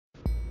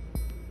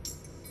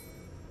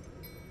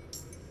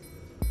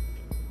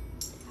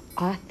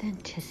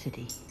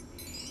Authenticity,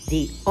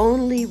 the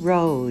only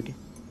road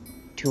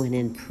to an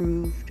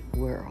improved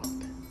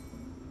world.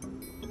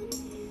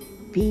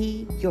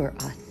 Be your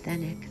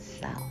authentic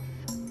self.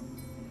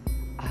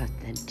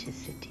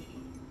 Authenticity.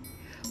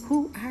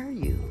 Who are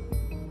you?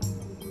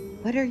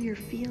 What are your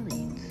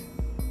feelings?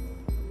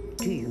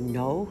 Do you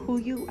know who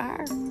you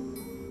are?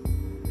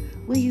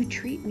 Will you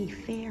treat me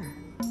fair?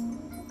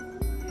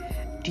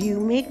 Do you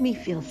make me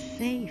feel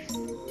safe?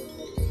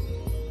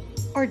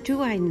 Or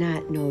do I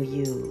not know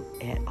you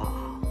at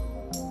all?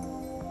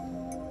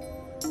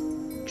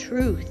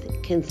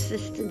 Truth,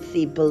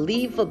 consistency,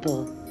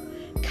 believable.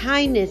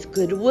 Kindness,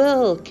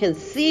 goodwill,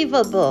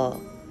 conceivable.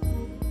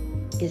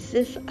 Is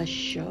this a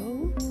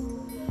show?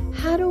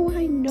 How do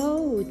I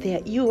know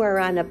that you are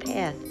on a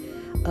path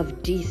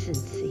of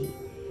decency,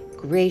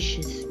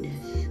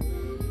 graciousness,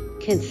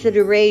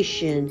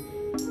 consideration,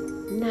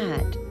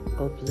 not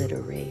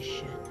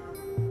obliteration?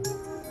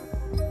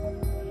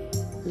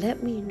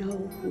 Let me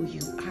know who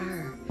you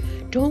are.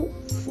 Don't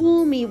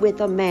fool me with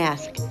a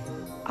mask.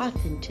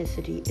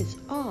 Authenticity is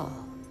all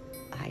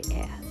I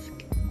ask.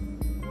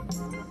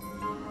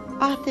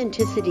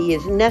 Authenticity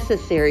is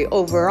necessary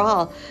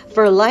overall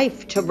for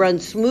life to run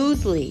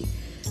smoothly,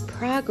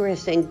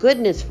 progress and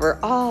goodness for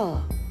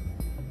all.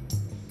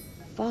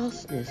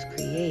 Falseness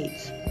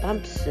creates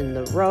bumps in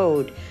the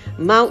road,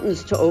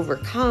 mountains to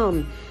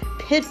overcome,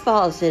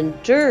 pitfalls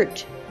and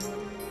dirt,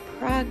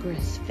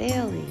 progress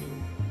failing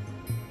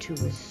to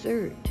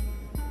assert.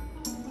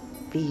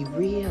 Be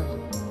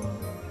real.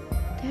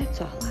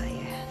 That's all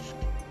I ask.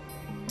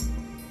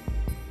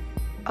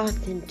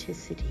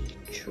 Authenticity,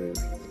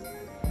 truth.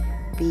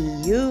 Be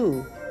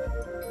you.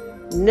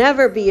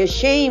 Never be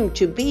ashamed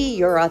to be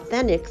your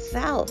authentic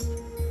self.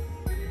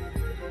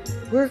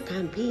 Work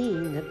on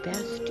being the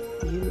best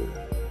you,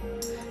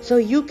 so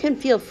you can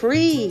feel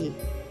free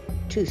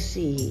to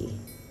see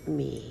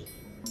me.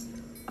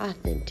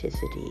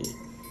 Authenticity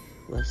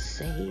will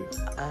save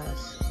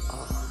us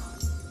all.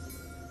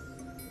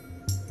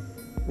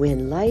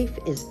 When life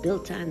is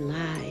built on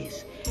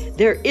lies,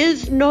 there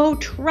is no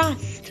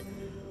trust,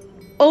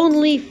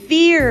 only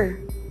fear.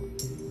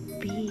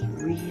 Be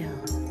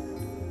real.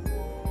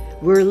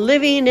 We're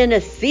living in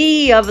a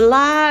sea of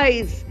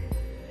lies.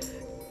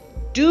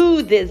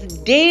 Do this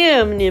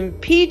damn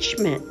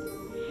impeachment,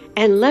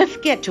 and let's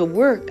get to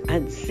work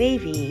on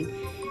saving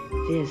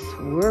this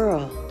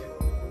world.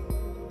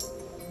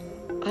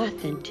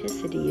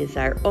 Authenticity is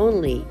our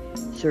only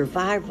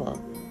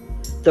survival.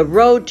 The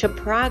road to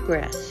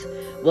progress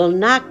will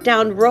knock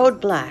down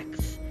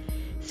roadblocks.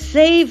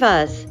 Save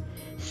us.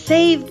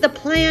 Save the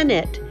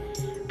planet.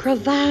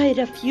 Provide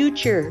a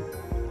future.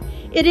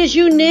 It is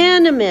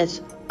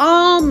unanimous.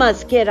 All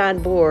must get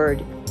on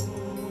board.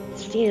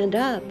 Stand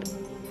up.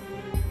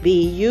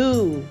 Be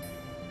you.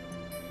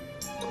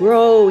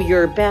 Grow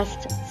your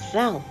best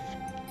self.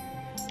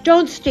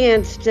 Don't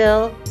stand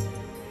still.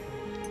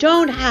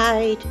 Don't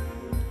hide.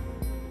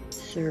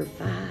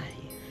 Survive.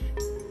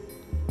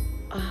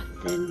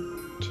 Authenticity.